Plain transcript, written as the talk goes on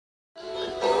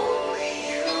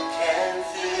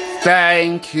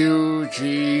Thank you,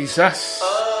 Jesus.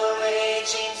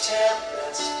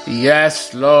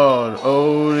 Yes, Lord,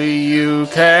 only you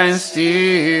can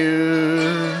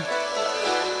still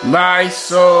my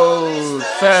soul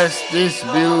thirsts this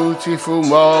beautiful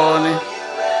morning.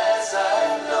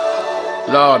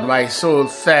 Lord, my soul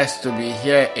thirsts to be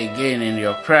here again in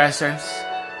your presence.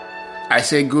 I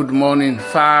say good morning,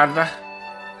 Father.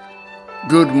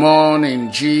 Good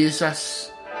morning, Jesus.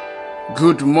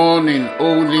 Good morning,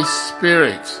 Holy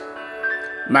Spirit.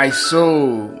 My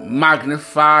soul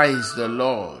magnifies the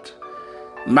Lord.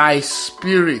 My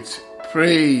spirit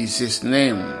praise his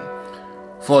name.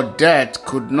 For death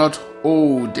could not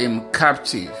hold him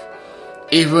captive.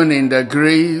 Even in the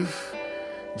grave,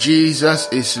 Jesus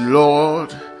is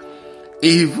Lord.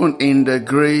 Even in the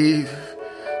grave,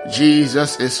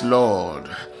 Jesus is Lord.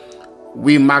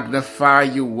 We magnify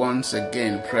you once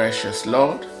again, precious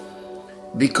Lord,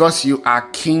 because you are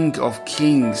King of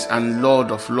kings and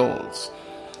Lord of lords.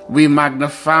 We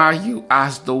magnify you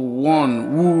as the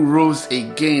one who rose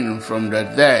again from the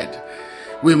dead.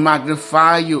 We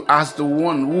magnify you as the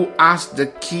one who has the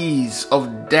keys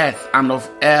of death and of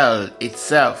hell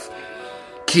itself.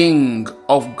 King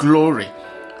of glory,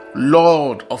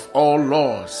 Lord of all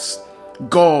lords,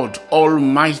 God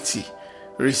Almighty,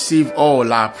 receive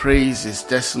all our praises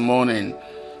this morning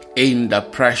in the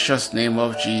precious name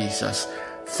of Jesus.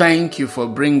 Thank you for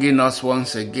bringing us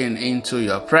once again into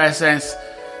your presence.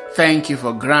 Thank you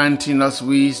for granting us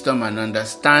wisdom and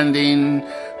understanding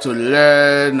to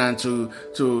learn and to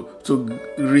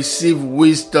receive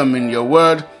wisdom in your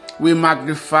word. We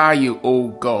magnify you, O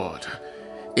God,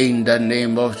 in the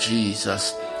name of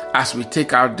Jesus. As we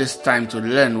take out this time to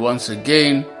learn once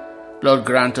again, Lord,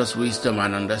 grant us wisdom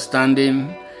and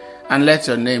understanding, and let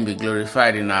your name be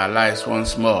glorified in our lives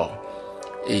once more.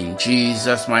 In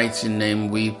Jesus' mighty name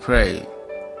we pray.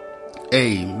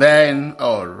 Amen.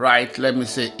 All right, let me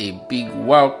say a big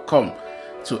welcome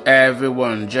to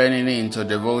everyone joining in to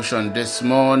devotion this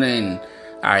morning.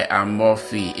 I am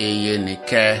Murphy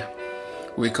Eyenike.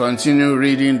 We continue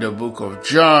reading the book of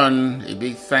John. A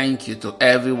big thank you to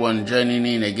everyone joining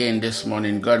in again this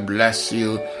morning. God bless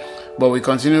you. But we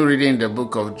continue reading the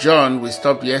book of John. We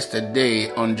stopped yesterday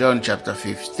on John chapter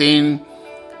 15,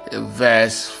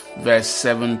 verse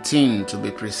 17 to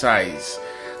be precise.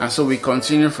 And so we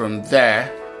continue from there.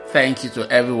 Thank you to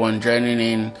everyone joining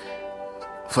in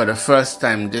for the first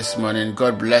time this morning.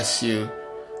 God bless you.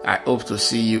 I hope to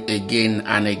see you again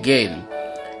and again.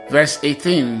 Verse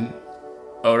 18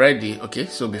 already. Okay,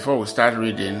 so before we start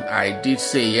reading, I did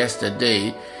say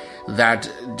yesterday that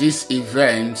this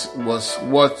event was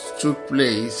what took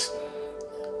place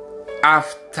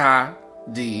after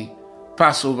the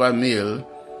Passover meal,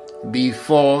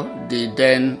 before they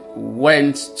then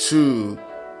went to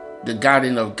the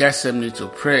Garden of Gethsemane to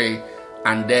pray,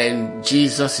 and then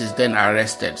Jesus is then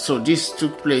arrested. So this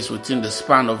took place within the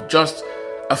span of just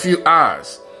a few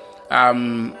hours.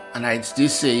 And I did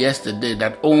say yesterday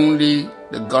that only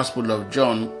the Gospel of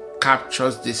John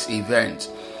captures this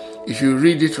event. If you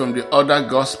read it from the other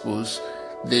Gospels,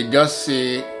 they just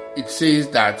say, it says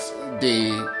that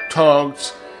they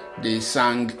talked, they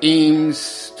sang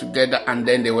hymns together, and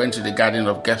then they went to the Garden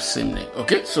of Gethsemane.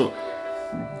 Okay, so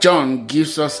John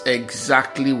gives us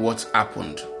exactly what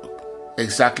happened.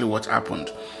 Exactly what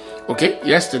happened. Okay,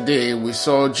 yesterday we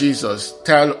saw Jesus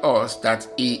tell us that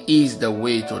he is the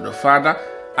way to the Father.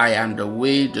 I am the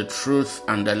way, the truth,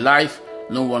 and the life.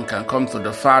 No one can come to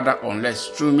the Father unless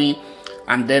through me.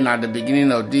 And then at the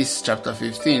beginning of this chapter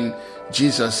 15,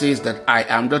 Jesus says that I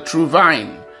am the true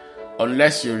vine.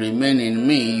 Unless you remain in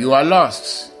me, you are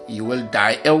lost. You will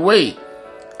die away.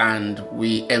 And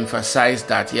we emphasized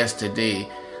that yesterday.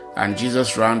 And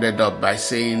Jesus rounded up by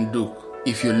saying, look,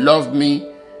 if you love me,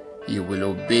 you will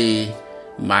obey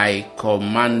my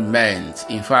commandments.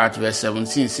 In fact, verse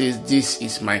 17 says, this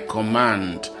is my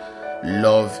command.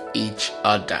 Love each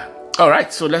other. All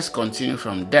right, so let's continue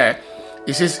from there.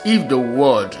 It says, if the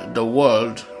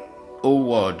world, oh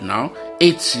world now,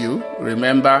 hates you,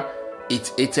 remember,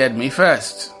 it hated me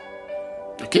first.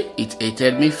 Okay, it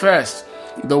hated me first.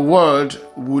 The world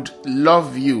would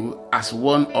love you as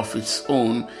one of its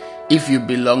own if you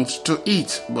belonged to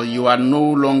it, but you are no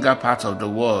longer part of the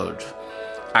world.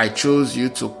 I chose you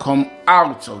to come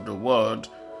out of the world,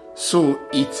 so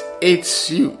it hates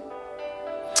you.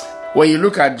 When you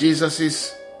look at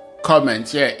Jesus's comment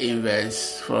here in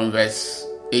from verse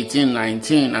 18,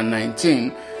 19, and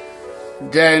 19,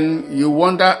 then you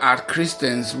wonder at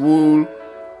Christians who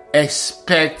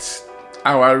expect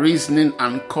our reasoning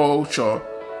and culture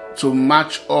to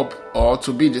match up or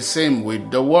to be the same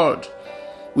with the world.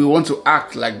 We want to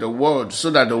act like the world so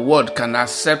that the world can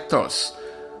accept us.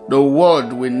 The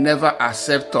world will never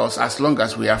accept us as long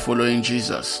as we are following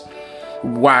Jesus.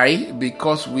 Why?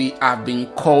 Because we have been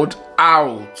called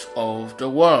out of the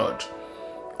world.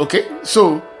 Okay,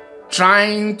 so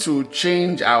trying to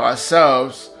change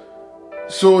ourselves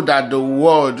so that the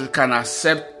world can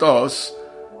accept us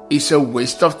is a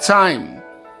waste of time.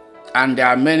 And there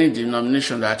are many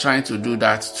denominations that are trying to do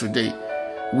that today.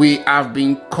 We have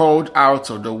been called out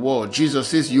of the world. Jesus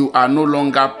says, you are no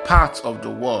longer part of the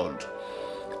world.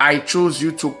 I chose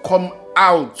you to come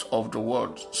out of the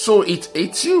world. So it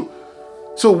hates you.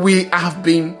 So we have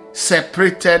been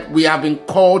separated. We have been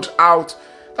called out.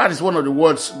 That is one of the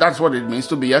words. That's what it means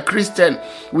to be a Christian.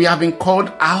 We have been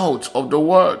called out of the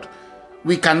world.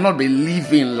 We cannot be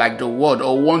living like the world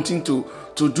or wanting to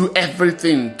do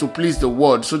everything to please the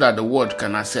world so that the world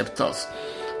can accept us.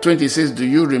 20 says, do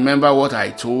you remember what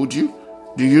I told you?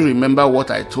 Do you remember what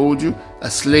I told you? A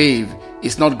slave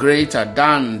is not greater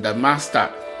than the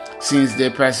master. Since they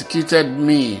persecuted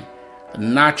me,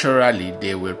 naturally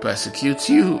they will persecute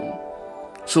you.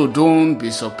 So don't be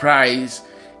surprised,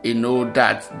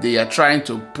 that they are trying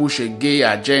to push a gay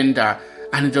agenda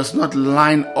and it does not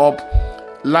line up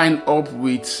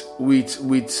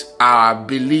with our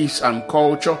beliefs and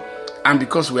culture. And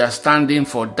because we are standing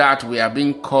for that, we are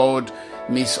being called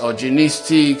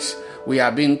misogynistic, we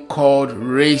are being called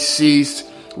racist,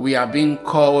 we are being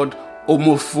called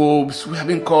homophobes, we are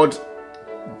being called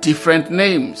different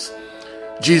names.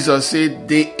 Jesus said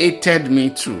they hated me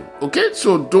too. Okay,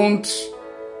 so don't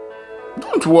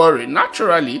worry.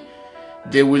 Naturally,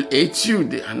 they will hate you.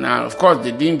 Now, of course,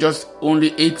 they didn't just only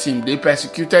hate him, they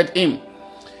persecuted him.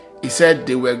 He said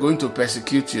they were going to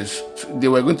persecute you. They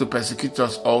were going to persecute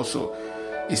us also.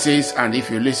 He says, and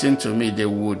if you listen to me, they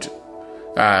would.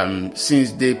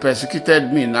 Since they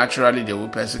persecuted me, naturally they will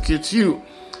persecute you.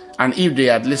 And if they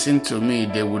had listened to me,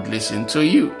 they would listen to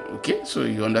you. Okay, so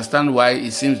you understand why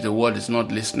it seems the world is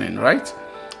not listening, right?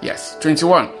 Yes.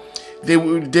 21. They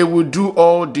will do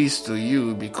all this to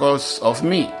you because of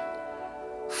me,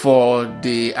 for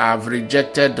they have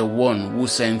rejected the one who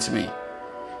sent me.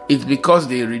 It's because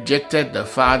they rejected the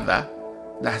Father.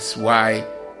 That's why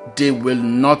they will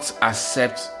not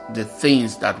accept the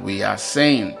things that we are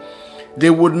saying. They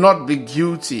would not be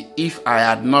guilty if I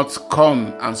had not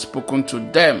come and spoken to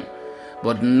them.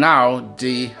 But now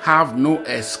they have no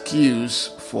excuse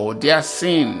for their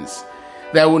sins.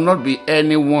 There will not be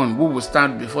anyone who will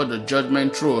stand before the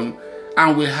judgment throne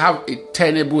and will have a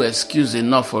tenable excuse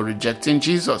enough for rejecting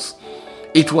Jesus.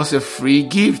 It was a free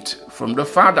gift from the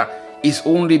Father, His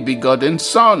only begotten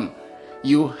Son.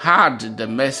 You heard the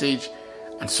message,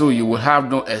 and so you will have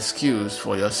no excuse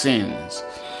for your sins.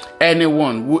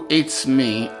 Anyone who hates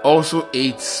me also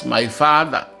hates my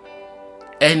Father.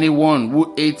 Anyone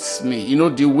who hates me,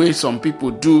 the way some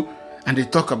people do, and they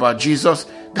talk about Jesus,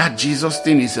 that Jesus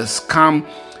thing is a scam.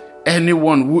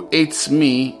 Anyone who hates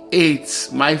me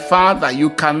hates my Father. You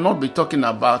cannot be talking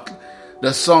about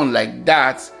the Son like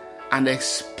that and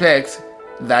expect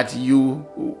that you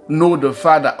know the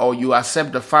Father or you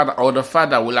accept the Father or the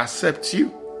Father will accept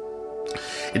you.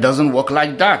 It doesn't work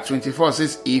like that. 24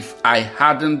 says, if I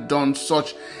hadn't done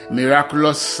such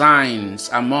miraculous signs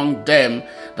among them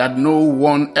that no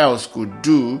one else could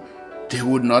do, they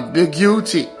would not be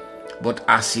guilty. But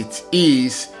as it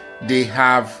is, they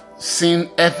have seen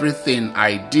everything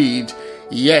I did,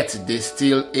 yet they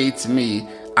still hate me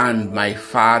and my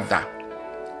Father.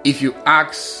 If you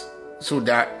ask, so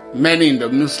that many in the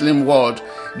Muslim world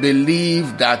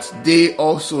believe that they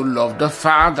also love the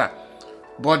Father,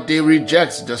 but they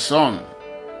reject the Son.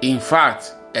 In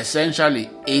fact, essentially,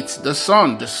 it's the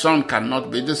Son. The Son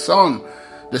cannot be the Son.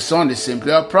 The Son is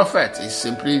simply a prophet. He's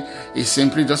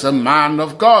simply just a man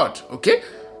of God. Okay?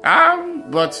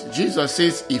 But Jesus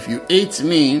says, if you hate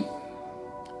me,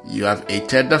 you have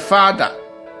hated the Father.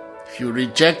 If you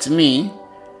reject me,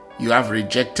 you have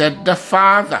rejected the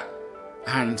Father.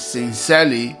 And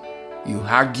sincerely, you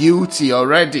are guilty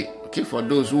already. Okay? For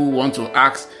those who want to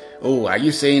ask, are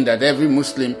you saying that every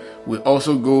Muslim will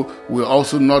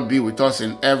also not be with us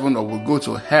in heaven or will go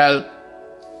to hell?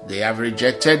 They have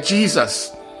rejected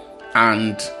Jesus.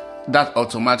 And that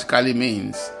automatically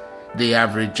means they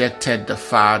have rejected the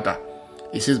Father.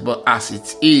 He says, but as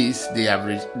it is, they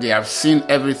have seen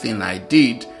everything I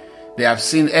did. They have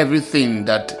seen everything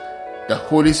that the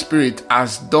Holy Spirit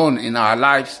has done in our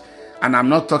lives. And I'm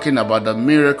not talking about the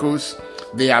miracles.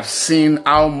 They have seen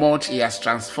how much He has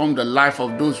transformed the life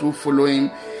of those who follow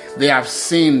Him. They have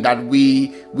seen that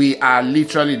we are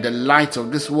literally the light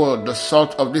of this world, the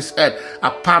salt of this earth,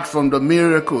 apart from the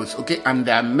miracles, okay? And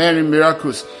there are many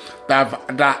miracles. that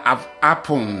have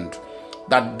happened,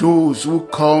 that those who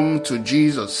come to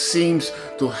Jesus seems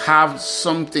to have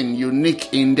something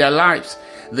unique in their lives.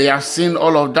 They have seen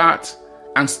all of that,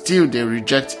 and still they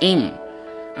reject him.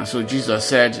 And so Jesus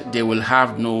said they will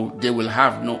have no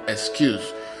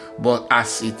excuse. But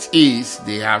as it is,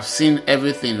 they have seen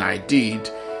everything I did,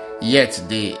 yet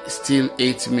they still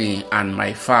hate me and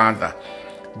my Father.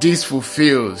 This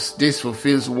fulfills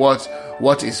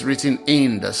what is written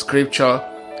in the scripture.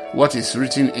 What is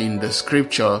written in the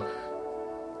scripture?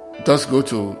 Just go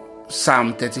to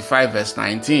Psalm 35 verse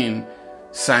 19,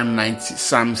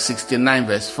 Psalm 69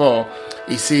 verse 4.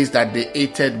 It says that they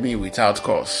hated me without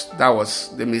cause. That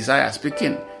was the Messiah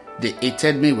speaking. They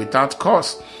hated me without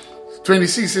cause.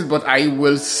 26 says, but I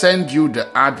will send you the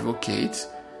advocate.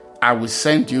 I will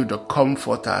send you the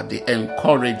comforter, the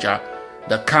encourager,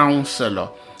 the counselor.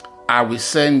 I will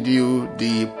send you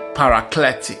the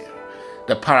paraclete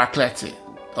or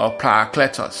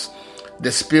paracletos,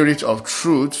 the Spirit of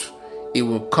truth. It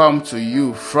will come to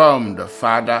you from the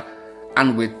Father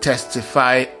and will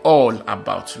testify all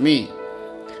about me.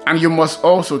 And you must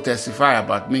also testify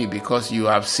about me, because you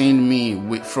have seen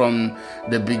me from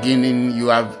the beginning.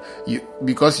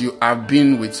 Because you have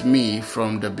been with me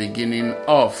from the beginning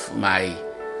of my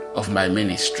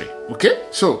ministry. Okay?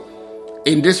 So,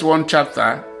 in this one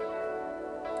chapter,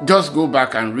 just go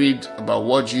back and read about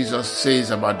what Jesus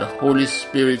says about the Holy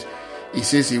Spirit. He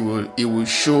says he will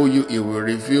show you, he will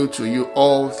reveal to you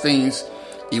all things.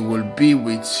 He will be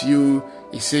with you.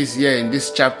 He says here in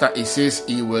this chapter, he says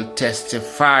he will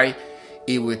testify.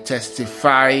 He will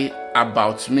testify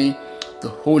about me. The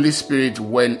Holy Spirit,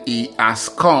 when he has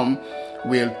come,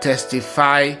 will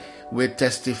testify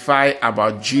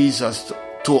about Jesus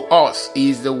to us. He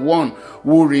is the one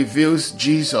who reveals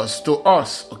Jesus to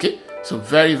us. Okay? So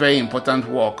very, very important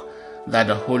work that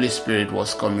the Holy Spirit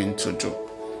was coming to do.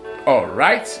 All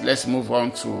right, let's move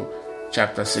on to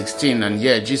chapter 16. And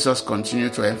here Jesus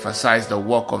continued to emphasize the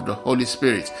work of the Holy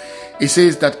Spirit. He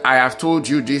says that I have told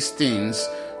you these things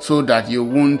so that you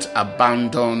won't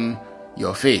abandon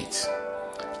your faith.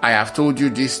 I have told you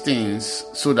these things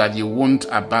so that you won't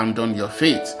abandon your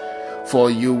faith. For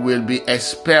you will be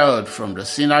expelled from the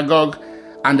synagogue,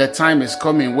 and the time is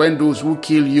coming when those who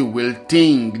kill you will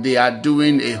think they are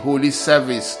doing a holy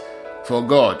service for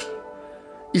God.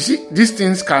 You see, these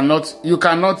things you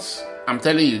cannot, I'm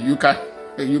telling you,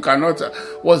 you cannot,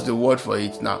 what's the word for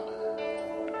it now?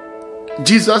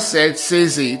 Jesus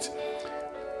says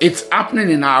it's happening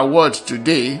in our world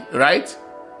today, right?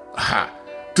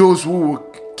 Those who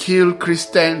will kill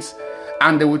Christians,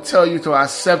 and they will tell you to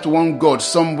accept one God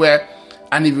somewhere,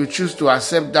 and if you choose to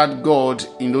accept that God,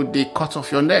 they cut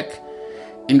off your neck,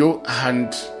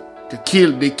 and they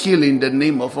kill in the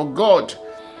name of a God.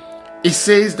 It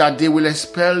says that they will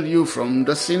expel you from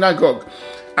the synagogue,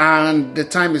 and the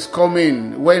time is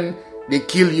coming when they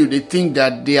kill you. They think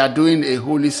that they are doing a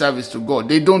holy service to God.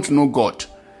 They don't know God.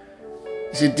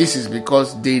 You see, this is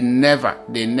because they have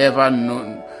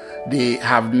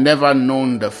never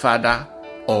known the Father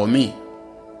or me.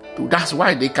 That's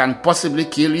why they can possibly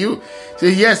kill you.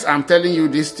 Say, yes, I'm telling you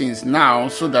these things now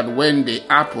so that when they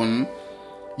happen,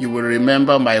 you will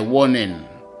remember my warning.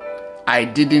 I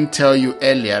didn't tell you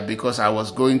earlier because I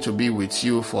was going to be with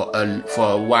you for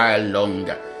a while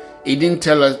longer. He didn't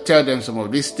tell them some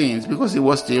of these things because he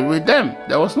was still with them.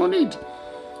 There was no need.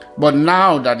 But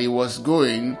now that he was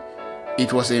going,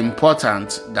 it was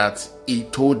important that he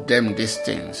told them these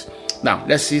things. Now,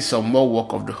 let's see some more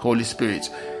work of the Holy Spirit.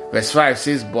 Verse 5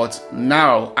 says, but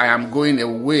now I am going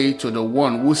away to the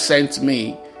one who sent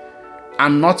me,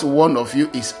 and not one of you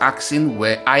is asking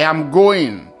where I am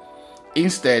going.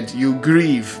 Instead, you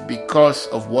grieve because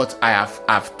of what I've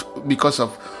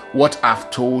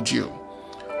told you.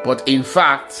 But in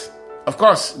fact, of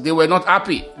course, they were not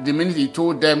happy the minute he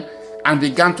told them and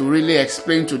began to really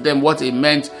explain to them what it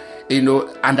meant,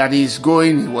 and that he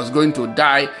was going to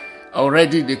die.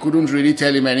 Already, they couldn't really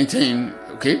tell him anything.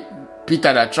 Okay,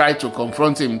 Peter, that tried to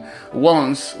confront him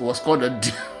once, was called a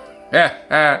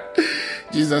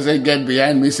Jesus said, "Get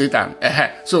behind me, Satan."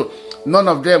 So none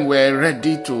of them were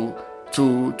ready to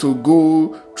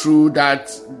go through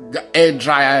that air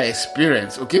dryer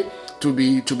experience, okay? To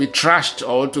be trashed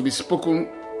or to be spoken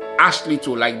harshly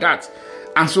to like that.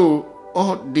 And so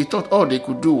they thought all they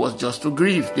could do was just to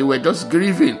grieve. They were just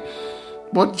grieving.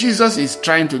 But Jesus is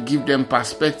trying to give them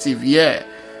perspective here.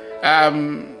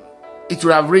 It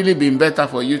would have really been better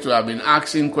for you to have been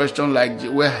asking questions like,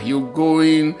 where are you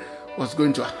going? What's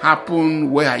going to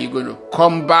happen? Where are you going to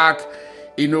come back?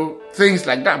 Things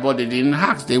like that. But they didn't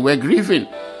ask. They were grieving.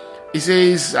 He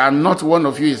says, and not one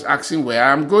of you is asking where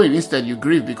I am going. Instead, you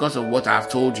grieve because of what I have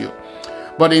told you.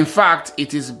 But in fact,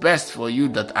 it is best for you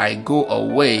that I go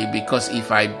away, because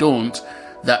if I don't,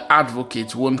 the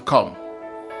advocate won't come.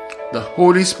 The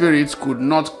Holy Spirit could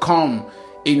not come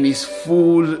in his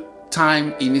full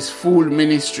time, in his full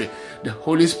ministry. The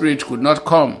Holy Spirit could not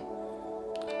come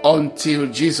until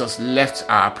Jesus left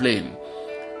our plane.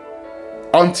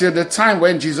 Until the time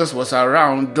when Jesus was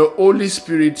around, the Holy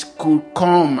Spirit could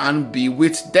come and be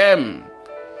with them.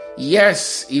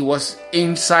 Yes, he was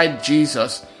inside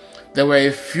Jesus. There were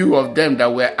a few of them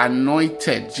that were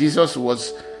anointed. Jesus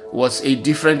was a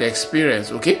different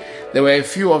experience, okay? There were a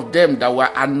few of them that were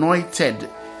anointed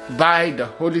by the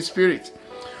Holy Spirit.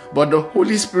 But the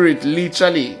Holy Spirit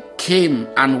literally came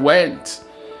and went.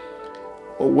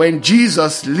 When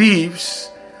Jesus leaves,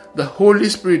 the Holy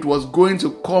Spirit was going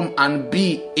to come and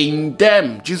be in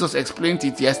them. Jesus explained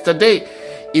it yesterday.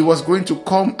 He was going to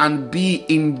come and be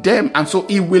in them, and so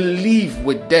he will live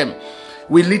with them.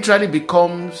 We literally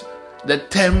becomes the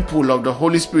temple of the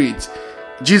Holy Spirit.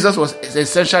 Jesus was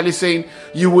essentially saying,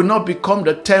 you will not become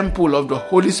the temple of the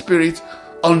Holy Spirit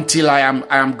until I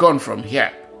am gone from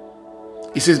here.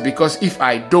 He says, because if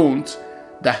I don't,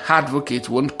 the advocate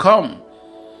won't come.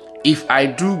 If I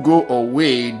do go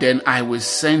away, then I will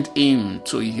send him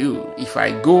to you. If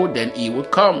I go, then he will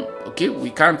come. Okay, we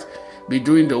can't be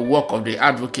doing the work of the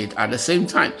advocate at the same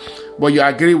time. But you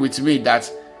agree with me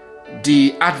that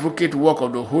the advocate work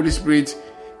of the Holy Spirit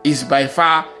is by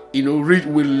far, will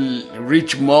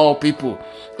reach more people.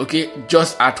 Okay,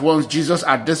 just at once, Jesus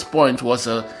at this point was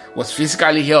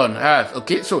physically here on earth.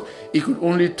 Okay, so he could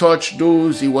only touch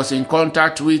those he was in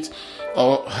contact with,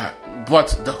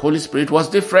 but the Holy Spirit was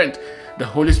different. The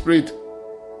Holy Spirit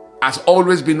has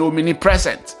always been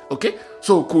omnipresent. Okay,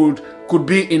 so could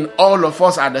be in all of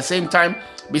us at the same time,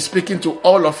 be speaking to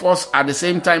all of us at the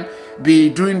same time, be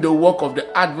doing the work of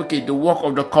the advocate, the work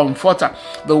of the comforter,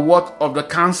 the work of the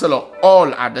counselor,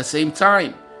 all at the same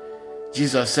time.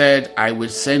 Jesus said, I will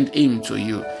send him to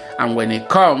you. And when he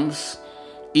comes,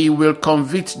 he will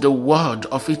convict the world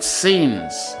of its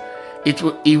sins.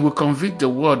 He will convict the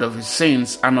world of its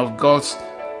sins and of God's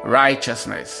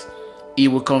righteousness. He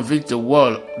will convict the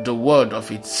world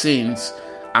of its sins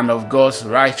and of God's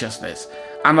righteousness,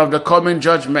 and of the coming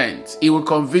judgment. He will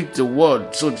convict the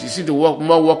world. So you see the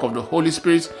more work of the Holy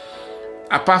Spirit,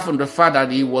 apart from the fact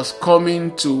that he was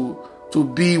coming to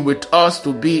be with us,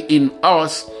 to be in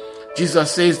us.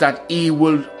 Jesus says that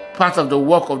part of the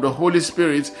work of the Holy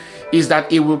Spirit is that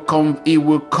he will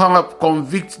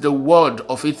convict the world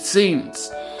of its sins.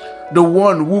 The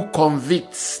one who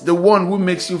convicts, the one who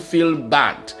makes you feel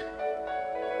bad.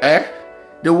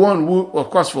 The one who, of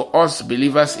course, for us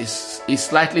believers is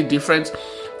slightly different.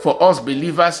 For us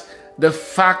believers, the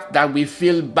fact that we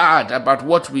feel bad about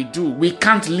what we do, we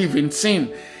can't live in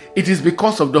sin. It is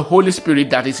because of the Holy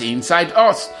Spirit that is inside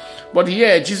us. But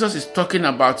here, Jesus is talking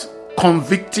about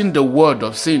convicting the world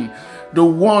of sin. The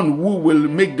one who will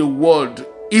make the world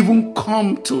even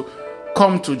come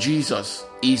to Jesus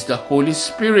is the Holy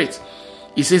Spirit.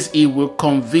 He says he will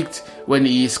convict. When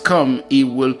he is come, he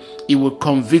will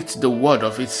convict the world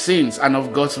of its sins and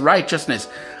of God's righteousness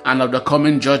and of the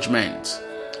coming judgment.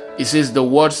 He says the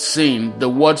word's sin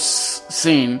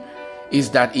is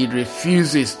that it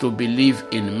refuses to believe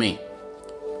in me.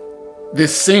 The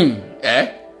sin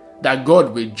that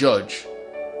God will judge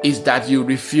is that you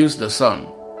refuse the Son.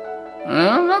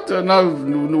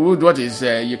 What is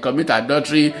you commit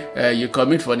adultery, you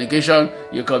commit fornication,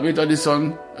 you commit all this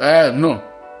on? No.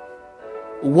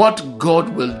 What God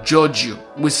will judge you,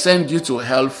 will send you to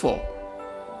hell for,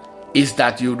 is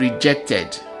that you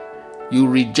rejected. You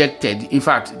rejected. In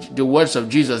fact, the words of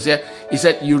Jesus here, he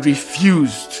said you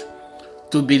refused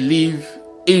to believe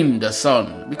in the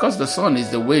Son, because the Son is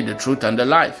the way, the truth, and the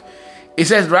life. It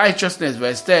says righteousness,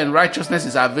 verse 10, righteousness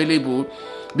is available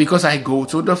because I go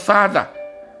to the Father,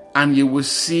 and you will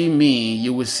see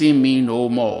me no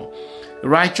more.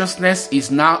 Righteousness is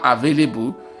now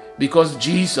available because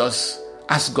Jesus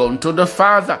has gone to the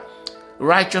Father.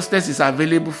 Righteousness is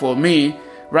available for me.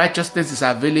 Righteousness is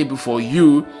available for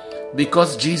you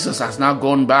because Jesus has now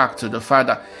gone back to the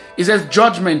Father. It says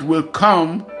judgment will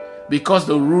come because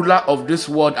the ruler of this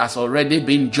world has already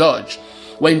been judged.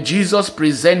 When Jesus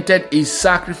presented his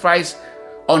sacrifice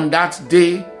on that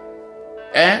day,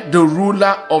 the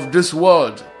ruler of this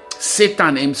world,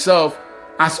 Satan himself,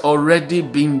 has already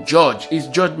been judged. His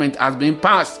judgment has been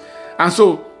passed. And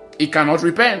so he cannot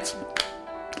repent.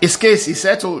 His case is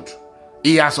settled.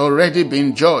 He has already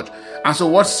been judged. And so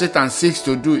what Satan seeks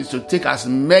to do is to take as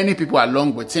many people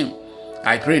along with him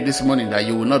I pray this morning that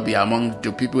you will not be among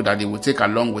the people that they will take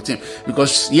along with him.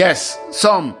 Because yes,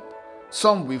 some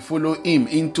will follow him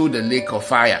into the lake of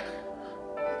fire.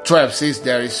 12 says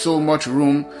there is so much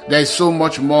room, there is so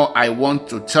much more I want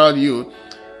to tell you,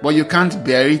 but you can't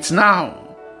bear it now.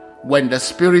 When the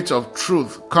Spirit of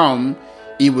truth come,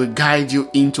 he will guide you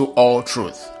into all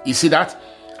truth. You see that?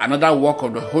 Another work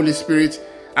of the Holy Spirit,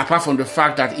 apart from the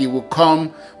fact that he will come.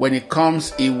 When he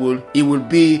comes, he will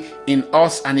be in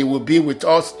us and he will be with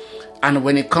us. And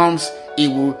when he comes, he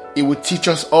will teach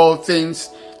us all things.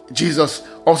 Jesus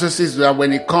also says that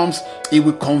when he comes, he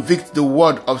will convict the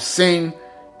world of sin.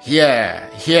 Here,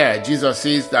 Jesus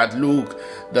says that, look,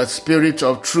 the Spirit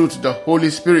of truth, the Holy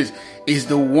Spirit, is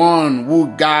the one who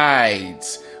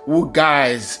guides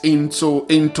into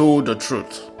the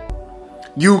truth.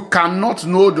 You cannot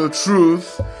know the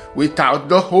truth without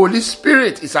the Holy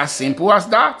Spirit. It's as simple as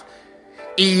that.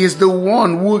 He is the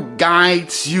one who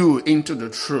guides you into the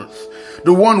truth.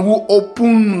 The one who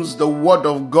opens the Word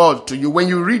of God to you. When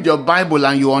you read your Bible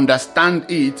and you understand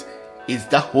it, it's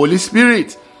the Holy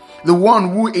Spirit. The one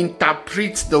who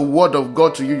interprets the Word of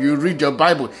God to you. You read your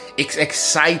Bible. It's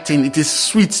exciting. It is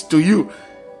sweet to you.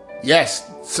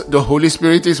 Yes, the Holy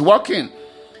Spirit is working.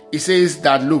 He says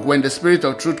that, look, when the Spirit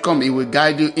of truth comes, he will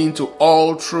guide you into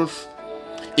all truth.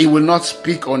 He will not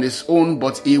speak on his own,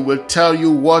 but he will tell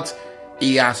you what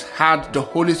he has heard. The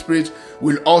Holy Spirit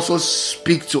will also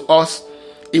speak to us.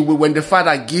 It will, when the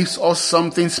Father gives us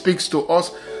something, speaks to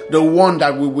us, the one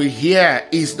that we will hear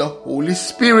is the Holy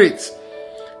Spirit.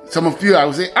 Some of you, I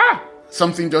will say,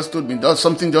 something just told me.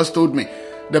 Something just told me.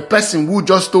 The person who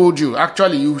just told you,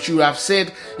 actually, you should have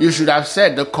said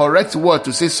the correct word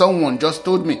to say, someone just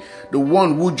told me. The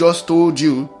one who just told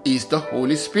you is the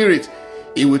Holy Spirit.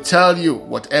 He will tell you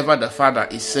whatever the Father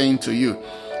is saying to you.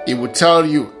 He will tell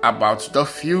you about the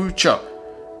future.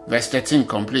 Verse 13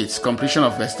 completes. Completion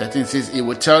of verse 13 says, he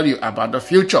will tell you about the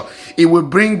future. It will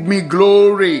bring me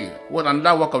glory. What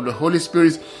another work of the Holy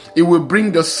Spirit? It will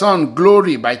bring the Son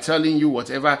glory by telling you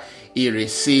whatever he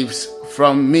receives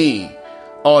from me.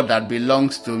 All that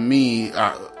belongs to me,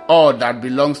 all that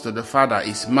belongs to the Father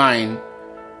is mine.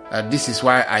 This is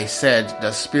why I said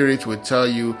the Spirit will tell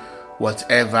you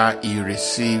whatever he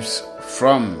receives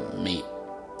from me.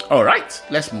 All right,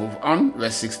 let's move on.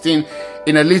 Verse 16.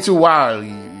 In a little while,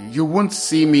 you won't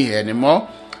see me anymore,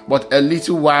 but a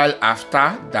little while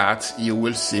after that, you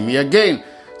will see me again.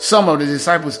 Some of the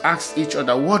disciples asked each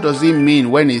other, what does he mean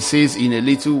when he says, in a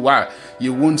little while,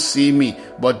 you won't see me,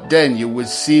 but then you will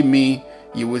see me.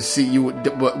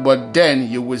 But then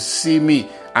you will see me,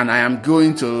 and I am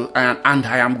going to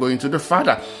the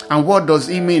Father. And what does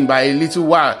he mean by a little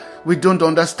while? We don't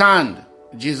understand.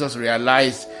 Jesus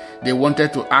realized they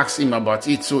wanted to ask him about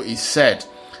it, so he said,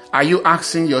 are you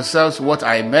asking yourselves what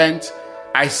I meant?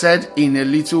 I said, in a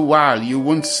little while you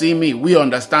won't see me. We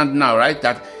understand now, right,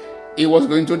 that he was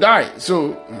going to die,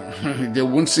 so they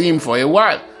won't see him for a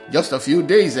while, just a few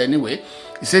days anyway.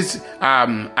 He says,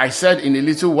 I said, in a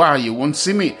little while you won't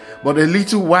see me, but a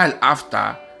little while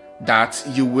after that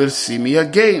you will see me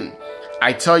again.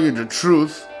 I tell you the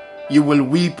truth, you will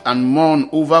weep and mourn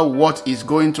over what is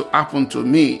going to happen to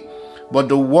me, but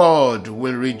the world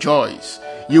will rejoice.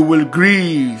 You will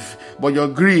grieve, but your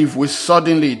grief will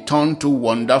suddenly turn to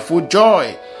wonderful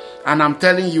joy. And I'm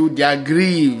telling you, their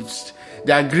grief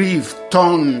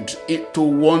turned into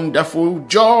wonderful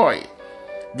joy.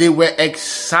 They were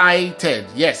excited.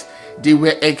 Yes, they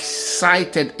were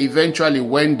excited eventually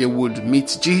when they would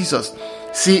meet Jesus,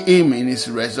 see him in his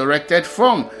resurrected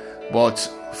form. But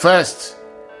first,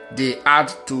 they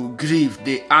had to grieve.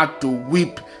 They had to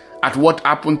weep at what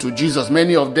happened to Jesus.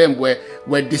 Many of them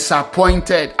were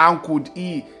disappointed. How could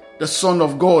he, the Son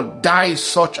of God, die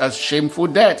such a shameful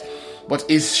death? But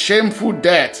his shameful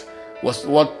death was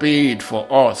what paid for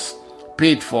us,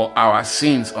 paid for our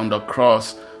sins on the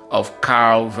cross of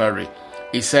Calvary.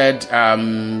 He said,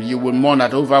 you will mourn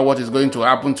over what is going to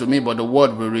happen to me, but the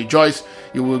world will rejoice.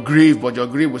 You will grieve, but your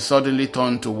grief will suddenly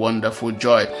turn to wonderful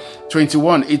joy.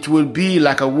 21, it will be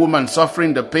like a woman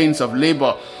suffering the pains of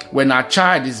labor. When her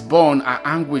child is born, her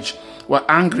anguish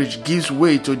gives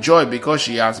way to joy because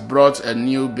she has brought a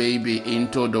new baby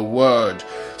into the world.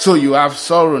 So you have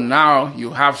sorrow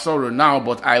now,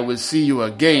 but I will see you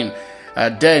again.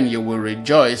 Then you will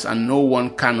rejoice, and no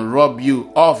one can rob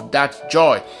you of that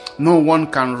joy. No one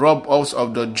can rob us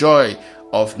of the joy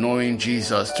of knowing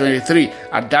Jesus. 23,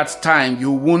 at that time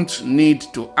you won't need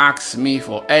to ask me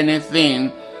for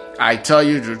anything. I tell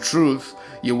you the truth,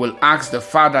 you will ask the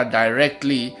Father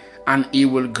directly, and he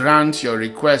will grant your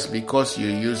request because you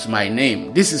use my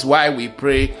name. This is why we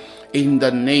pray, in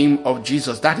the name of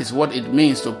Jesus. That is what it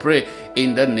means to pray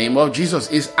in the name of Jesus.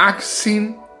 Is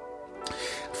asking,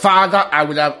 Father, I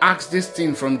would have asked this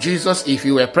thing from Jesus if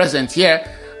he were present here,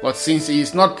 but since he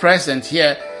is not present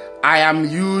here, I am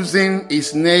using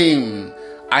his name.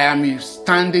 I am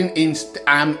standing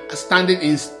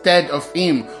instead of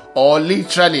him, or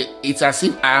literally, it's as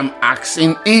if I am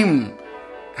asking him.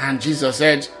 And Jesus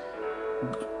said,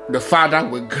 the Father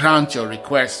will grant your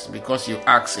request because you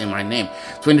ask in my name.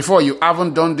 24, you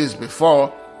haven't done this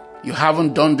before. You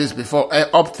haven't done this before.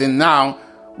 Up till now,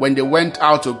 when they went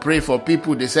out to pray for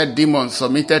people, they said demons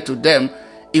submitted to them.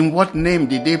 In what name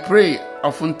did they pray?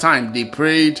 Oftentimes they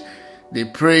prayed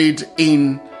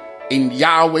in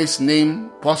Yahweh's name.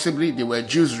 Possibly they were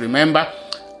Jews, remember?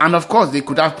 And of course, they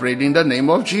could have prayed in the name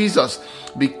of Jesus.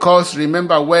 Because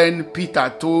remember when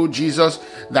Peter told Jesus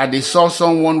that they saw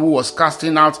someone who was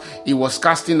casting out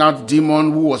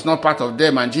demon who was not part of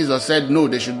them. And Jesus said, no,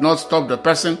 they should not stop the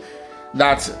person,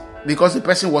 because the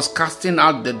person was casting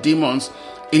out the demons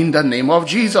in the name of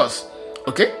Jesus.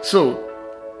 Okay,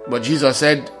 but Jesus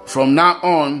said, from now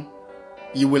on,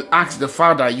 you will ask the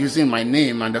Father using my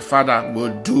name, and the Father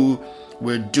will do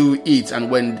it. And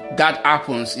when that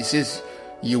happens, he says,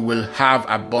 you will have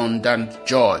abundant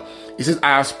joy. He says,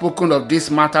 I have spoken of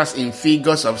these matters in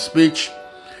figures of speech,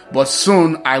 but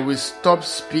soon I will stop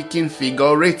speaking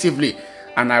figuratively,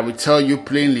 and I will tell you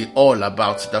plainly all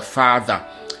about the Father.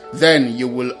 Then you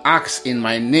will ask in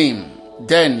my name.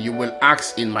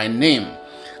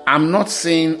 I'm not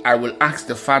saying I will ask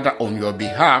the Father on your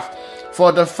behalf,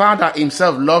 for the Father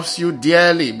himself loves you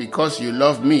dearly because you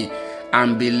love me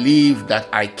and believe that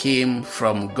I came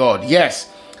from God. Yes,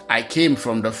 I came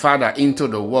from the Father into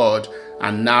the world,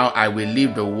 and now I will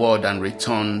leave the world and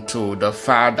return to the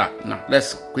Father. Now,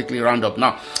 let's quickly round up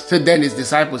now. So then his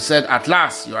disciples said, at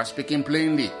last you are speaking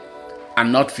plainly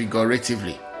and not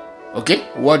figuratively. Okay,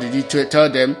 what did he tell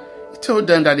them? He told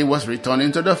them that he was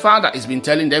returning to the Father. He's been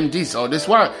telling them this all this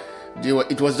while.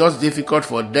 It was just difficult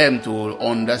for them to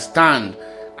understand.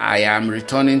 I am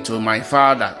returning to my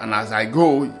Father, and as I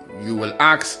go, you will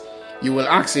ask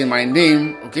in my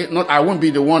name. Okay, I won't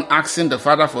be the one asking the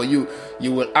Father for you.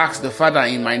 You will ask the Father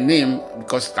in my name,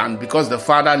 because the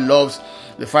Father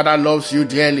loves you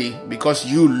dearly, because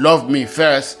you love me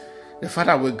first. The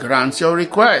Father will grant your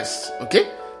request.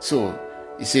 Okay, so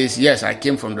he says, yes, I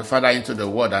came from the Father into the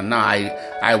world, and now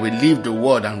I will leave the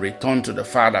world and return to the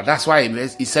Father. That's why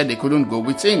he said they couldn't go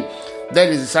with him.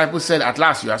 Then his disciples said, at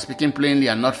last you are speaking plainly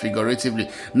and not figuratively.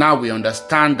 Now we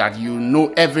understand that you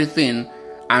know everything,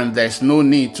 and there's no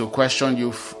need to question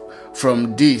you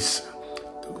from this.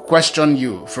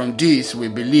 From this, we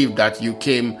believe that you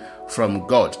came from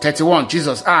God. 31,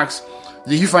 Jesus asks,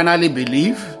 do you finally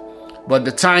believe? But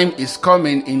the time is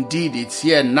coming, indeed it's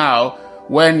here now,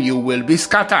 when you will be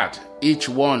scattered, each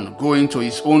one going to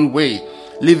his own way,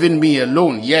 leaving me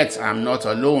alone. Yet I am not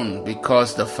alone,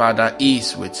 because the Father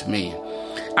is with me.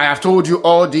 I have told you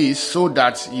all this so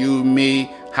that you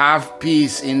may have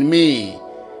peace in me.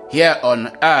 Here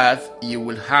on earth you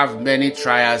will have many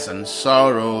trials and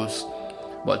sorrows,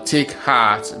 but take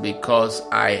heart, because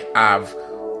I have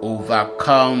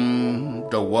overcome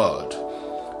the world.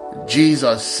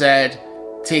 Jesus said,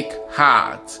 take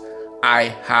heart, I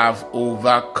have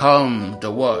overcome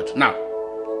the world. Now,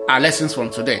 our lessons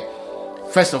from today.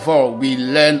 First of all, we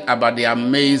learn about the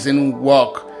amazing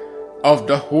work of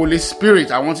the Holy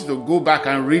Spirit. I want you to go back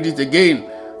and read it again.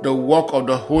 The work of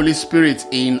the Holy Spirit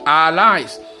in our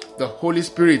lives. The Holy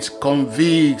Spirit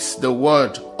convicts the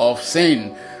world of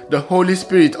sin. The Holy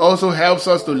Spirit also helps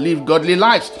us to live godly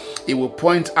lives. It will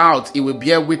point out, it will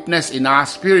bear witness in our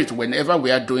spirit whenever we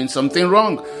are doing something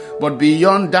wrong. But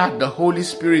beyond that, the Holy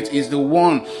Spirit is the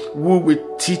one who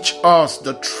will teach us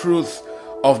the truth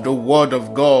of the Word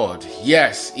of God.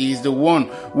 Yes, He is the one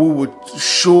who would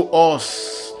show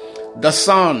us the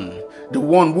Son, the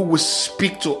one who will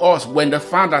speak to us. When the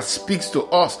Father speaks to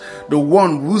us, the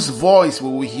one whose voice we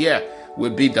will hear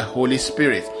will be the Holy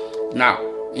Spirit. Now,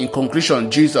 in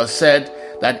conclusion, Jesus said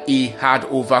that He had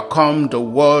overcome the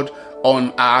world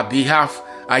on our behalf.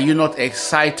 Are you not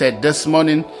excited this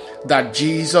morning that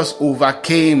Jesus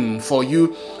overcame for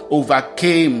you?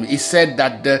 Overcame. He said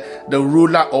that the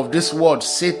ruler of this world,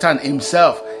 Satan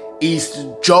himself,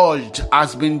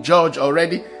 has been judged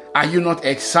already. Are you not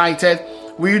excited?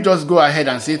 Will you just go ahead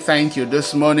and say thank you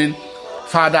this morning?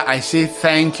 Father, I say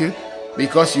thank you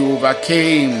because you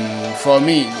overcame for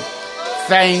me.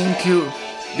 Thank you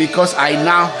because I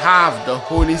now have the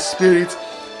Holy Spirit.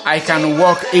 I can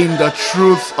walk in the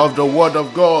truth of the Word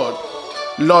of God.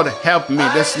 Lord, help me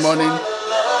this morning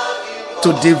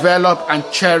to develop and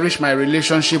cherish my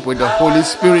relationship with the Holy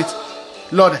Spirit.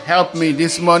 Lord, help me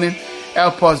this morning.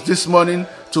 Help us this morning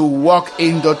to walk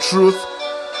in the truth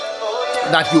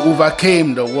that you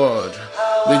overcame the world.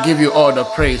 We give you all the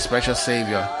praise, precious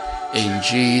Savior. In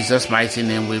Jesus' mighty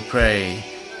name we pray.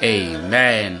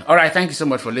 Amen. All right, thank you so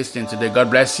much for listening today.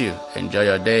 God bless you. Enjoy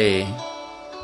your day.